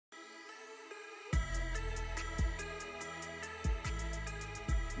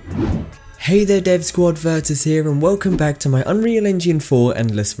Hey there Dev Squad, Virtus here and welcome back to my Unreal Engine 4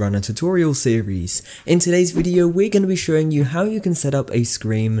 Endless Runner tutorial series. In today's video we're going to be showing you how you can set up a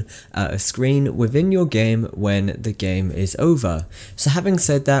screen within your game when the game is over. So having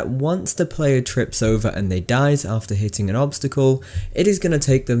said that, once the player trips over and they dies after hitting an obstacle, it is going to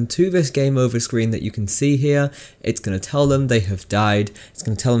take them to this game over screen that you can see here. It's going to tell them they have died, it's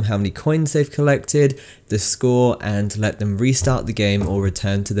going to tell them how many coins they've collected, the score, and let them restart the game or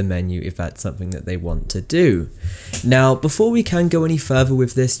return to the menu if that's something that they want to do. Now, before we can go any further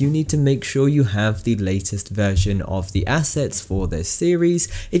with this, you need to make sure you have the latest version of the assets for this series.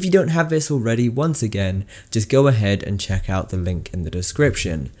 If you don't have this already, once again, just go ahead and check out the link in the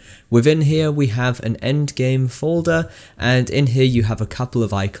description. Within here we have an endgame folder, and in here you have a couple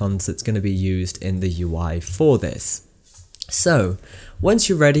of icons that's going to be used in the UI for this. So, once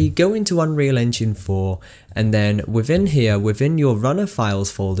you're ready, go into Unreal Engine 4 and then within here, within your runner files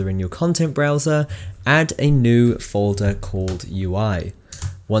folder in your content browser, add a new folder called UI.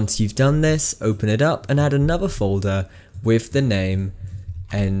 Once you've done this, open it up and add another folder with the name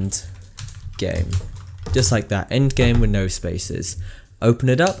Endgame. Just like that, Endgame with no spaces. Open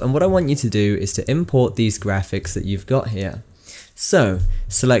it up, and what I want you to do is to import these graphics that you've got here. So,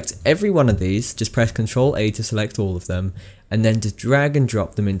 select every one of these, just press Ctrl A to select all of them, and then just drag and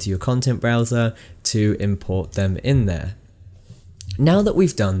drop them into your content browser to import them in there. Now that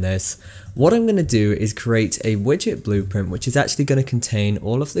we've done this, what I'm going to do is create a widget blueprint which is actually going to contain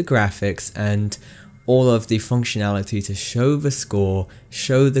all of the graphics and all of the functionality to show the score,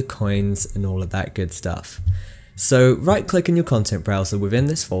 show the coins, and all of that good stuff. So right click in your content browser within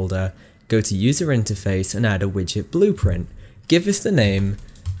this folder, go to user interface and add a widget blueprint. Give this the name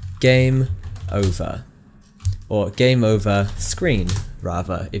Game Over, or Game Over Screen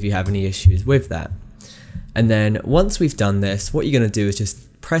rather, if you have any issues with that. And then once we've done this, what you're going to do is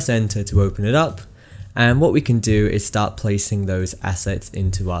just press enter to open it up, and what we can do is start placing those assets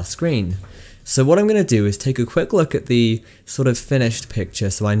into our screen. So what I'm going to do is take a quick look at the sort of finished picture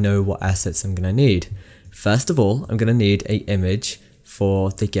so I know what assets I'm going to need. First of all, I'm going to need an image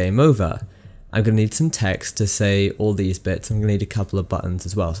for the Game Over. I'm going to need some text to say all these bits. I'm going to need a couple of buttons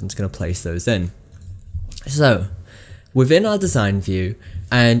as well, so I'm just going to place those in. So, within our design view,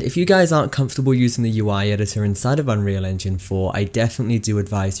 and if you guys aren't comfortable using the UI editor inside of Unreal Engine 4, I definitely do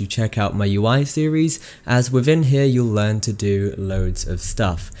advise you check out my UI series, as within here you'll learn to do loads of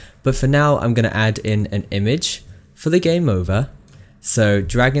stuff. But for now, I'm going to add in an image for the Game Over. So,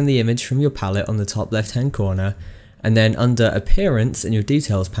 drag in the image from your palette on the top left hand corner, and then under Appearance in your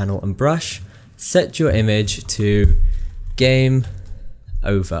Details panel and Brush, set your image to Game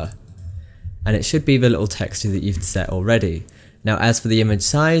Over. And it should be the little texture that you've set already. Now as for the image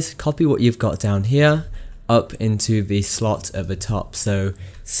size, copy what you've got down here up into the slot at the top. So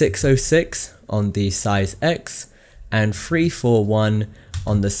 606 on the size X and 341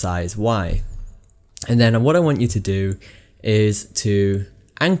 on the size Y. And then what I want you to do is to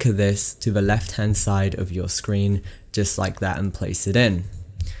anchor this to the left hand side of your screen just like that and place it in.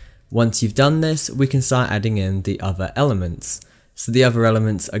 Once you've done this, we can start adding in the other elements. So the other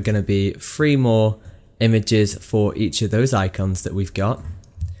elements are going to be 3 more images for each of those icons that we've got.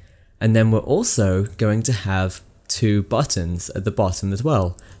 And then we're also going to have 2 buttons at the bottom as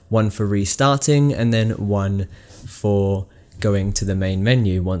well. One for restarting and then one for going to the main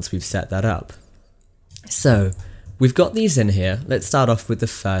menu once we've set that up. So we've got these in here. Let's start off with the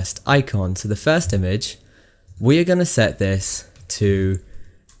first icon. So the first image, we are going to set this to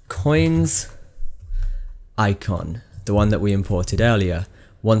Coins Icon, the one that we imported earlier.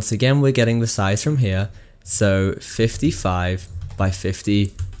 Once again, we're getting the size from here, so 55 by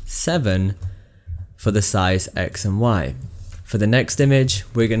 57 for the size X and Y. For the next image,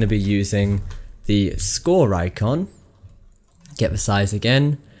 we're going to be using the score icon. Get the size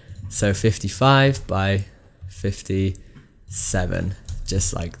again, so 55 by 57,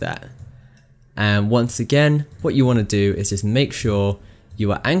 just like that. And once again, what you want to do is just make sure you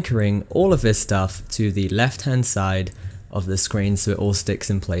are anchoring all of this stuff to the left hand side of the screen so it all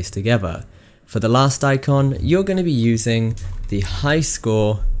sticks in place together. For the last icon, you're going to be using the high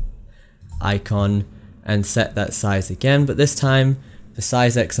score icon and set that size again, but this time the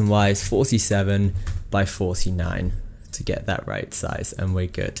size X and Y is 47 by 49 to get that right size, and we're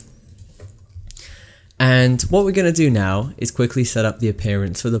good. And what we're going to do now is quickly set up the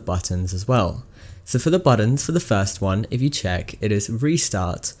appearance for the buttons as well. So for the buttons, for the first one, if you check, it is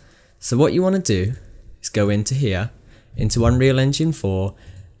restart. So what you want to do is go into here, into Unreal Engine 4,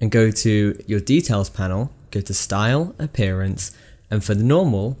 and go to your Details panel, go to Style, Appearance, and for the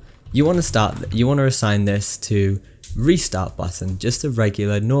normal, you want to assign this to restart button, just a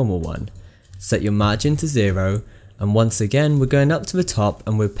regular normal one. set your margin to 0, and once again we're going up to the top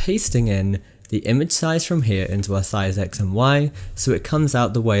and we're pasting in the image size from here into our size X and Y so it comes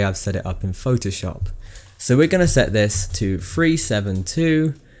out the way I've set it up in Photoshop. So we're going to set this to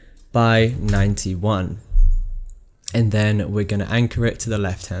 372 by 91. And then we're going to anchor it to the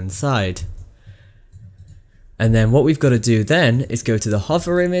left hand side. And then what we've got to do then is go to the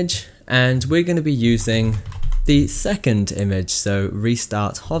hover image, and we're going to be using the second image. So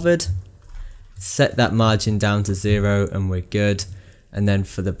restart hovered, set that margin down to 0 and we're good. And then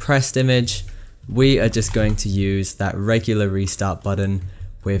for the pressed image, we are just going to use that regular restart button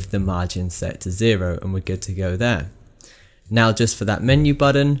with the margin set to 0 and we're good to go there. Now just for that menu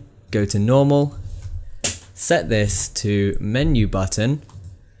button, go to normal, set this to menu button,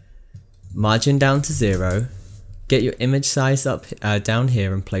 margin down to 0, get your image size up down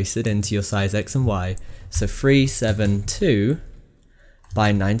here and place it into your size X and Y. So 372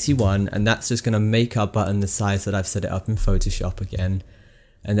 by 91, and that's just going to make our button the size that I've set it up in Photoshop again.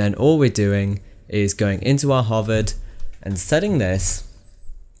 And then all we're doing is going into our hovered and setting this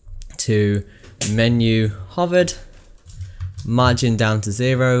to menu hovered, margin down to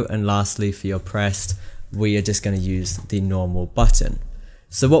 0, and lastly for your pressed, we are just going to use the normal button.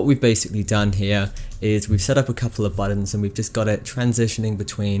 So what we've basically done here is we've set up a couple of buttons and we've just got it transitioning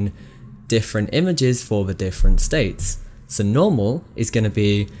between different images for the different states. So normal is going to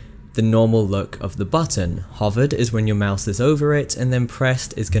be the normal look of the button, hovered is when your mouse is over it, and then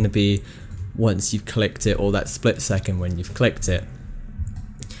pressed is going to be once you've clicked it, or that split second when you've clicked it.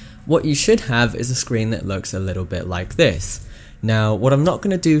 What you should have is a screen that looks a little bit like this. Now what I'm not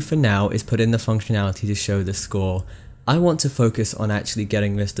going to do for now is put in the functionality to show the score. I want to focus on actually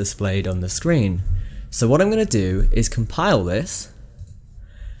getting this displayed on the screen. So what I'm going to do is compile this,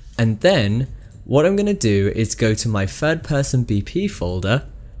 and then what I'm going to do is go to my third person BP folder,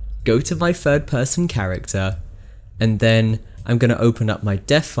 go to my third person character, and then I'm going to open up my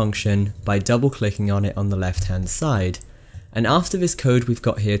def function by double clicking on it on the left hand side. And after this code we've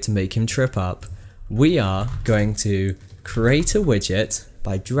got here to make him trip up, we are going to create a widget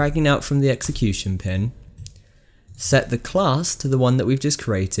by dragging out from the execution pin, set the class to the one that we've just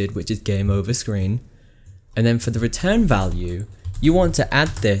created, which is game over screen, and then for the return value, you want to add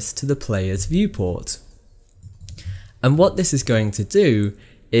this to the player's viewport. And what this is going to do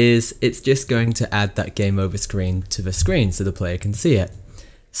is it's just going to add that game over screen to the screen so the player can see it.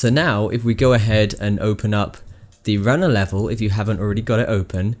 So now if we go ahead and open up the runner level, if you haven't already got it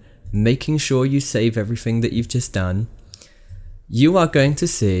open, making sure you save everything that you've just done, you are going to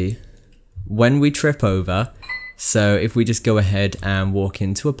see when we trip over. So if we just go ahead and walk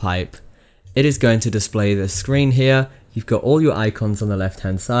into a pipe, it is going to display the screen here. You've got all your icons on the left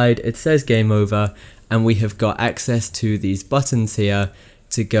hand side, it says game over, and we have got access to these buttons here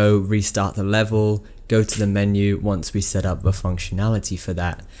to go restart the level, go to the menu once we set up the functionality for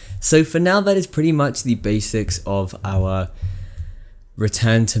that. So for now that is pretty much the basics of our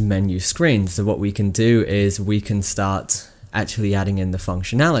return to menu screen. So what we can do is we can start actually adding in the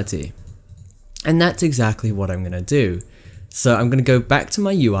functionality. And that's exactly what I'm going to do. So I'm going to go back to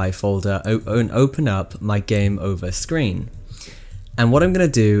my UI folder and open up my game over screen. And what I'm going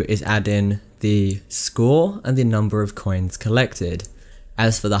to do is add in the score and the number of coins collected.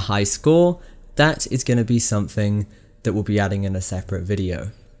 As for the high score, that is going to be something that we'll be adding in a separate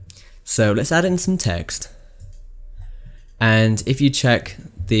video. So let's add in some text. And if you check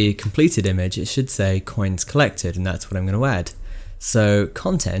the completed image, it should say coins collected, and that's what I'm going to add. So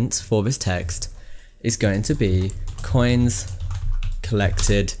content for this text is going to be coins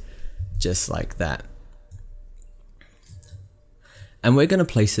collected, just like that. And we're going to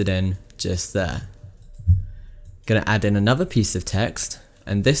place it in just there. Going to add in another piece of text,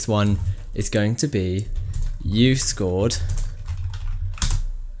 and this one is going to be you scored,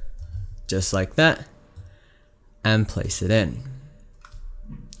 just like that, and place it in.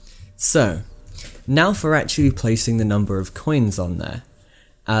 So now for actually placing the number of coins on there.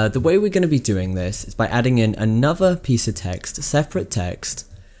 The way we're going to be doing this is by adding in another piece of text, separate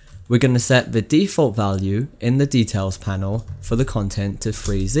text. We're going to set the default value in the details panel for the content to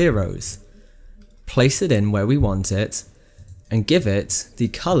 3 zeros. Place it in where we want it and give it the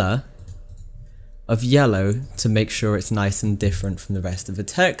color of yellow to make sure it's nice and different from the rest of the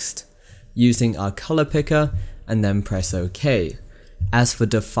text, using our color picker, and then press OK. As for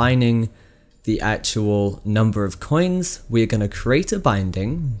defining the actual number of coins, we're going to create a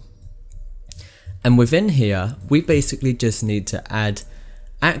binding, and within here we basically just need to add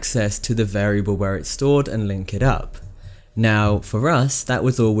access to the variable where it's stored and link it up. Now for us, that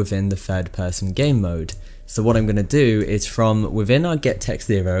was all within the third person game mode. So what I'm going to do is from within our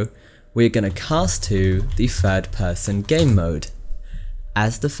getText0, we're going to cast to the third person game mode.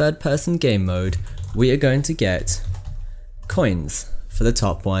 As the third person game mode, we are going to get coins for the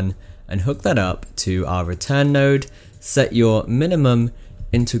top one and hook that up to our return node. Set your minimum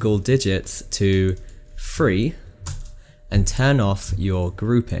integral digits to 3 and turn off your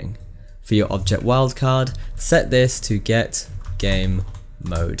grouping. For your object wildcard, set this to get game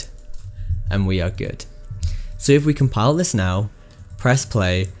mode, and we are good. So if we compile this now, press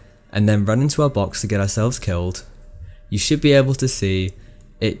play, and then run into our box to get ourselves killed, you should be able to see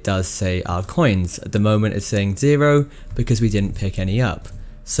it does say our coins. At the moment it's saying 0 because we didn't pick any up.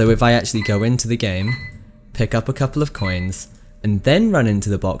 So if I actually go into the game, pick up a couple of coins, and then run into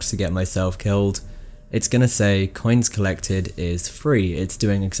the box to get myself killed, it's going to say coins collected is 3. It's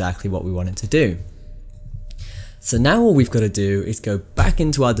doing exactly what we want it to do. So now all we've got to do is go back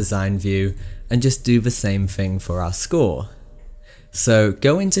into our design view and just do the same thing for our score. So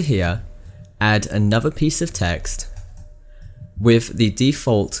go into here, add another piece of text with the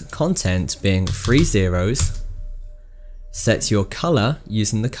default content being 3 zeros, set your color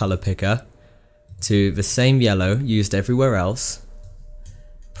using the color picker to the same yellow used everywhere else,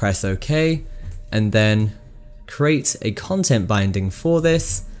 press OK, and then create a content binding for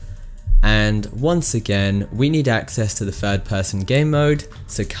this. And once again, we need access to the third person game mode,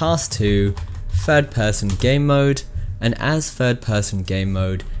 so cast to third person game mode, and as third person game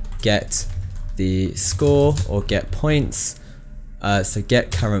mode, get the score or get points, so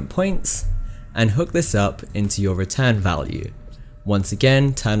get current points, and hook this up into your return value. Once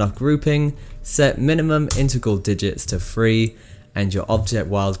again, turn off grouping, set minimum integral digits to 3, and your object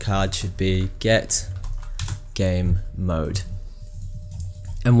wildcard should be get game mode.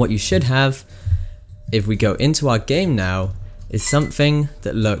 And what you should have, if we go into our game now, is something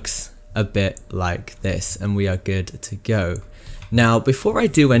that looks a bit like this, and we are good to go. Now, before I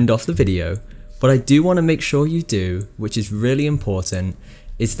do end off the video, what I do want to make sure you do, which is really important,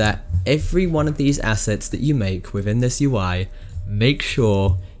 is that every one of these assets that you make within this UI, make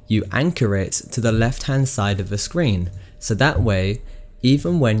sure you anchor it to the left hand side of the screen. So that way,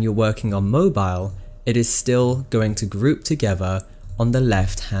 even when you're working on mobile, it is still going to group together on the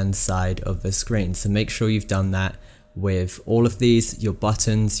left hand side of the screen. So make sure you've done that with all of these, your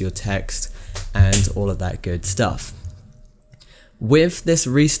buttons, your text, and all of that good stuff. With this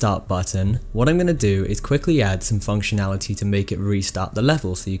restart button, what I'm going to do is quickly add some functionality to make it restart the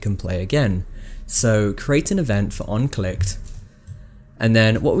level so you can play again. So create an event for onClicked, and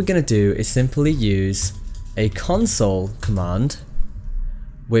then what we're going to do is simply use a console command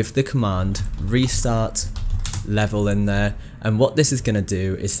with the command restart level in there, and what this is going to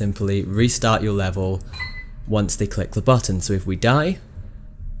do is simply restart your level once they click the button. So if we die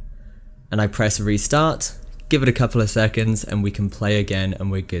and I press restart, give it a couple of seconds and we can play again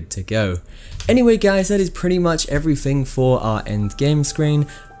and we're good to go. Anyway guys, that is pretty much everything for our end game screen.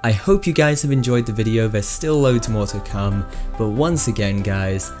 I hope you guys have enjoyed the video. There's still loads more to come, but once again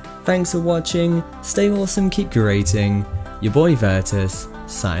guys, thanks for watching, stay awesome, keep creating. Your boy Virtus,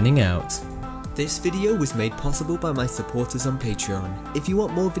 signing out. This video was made possible by my supporters on Patreon. If you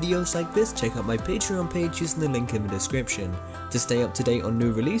want more videos like this, check out my Patreon page using the link in the description. To stay up to date on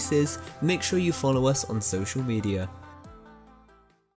new releases, make sure you follow us on social media.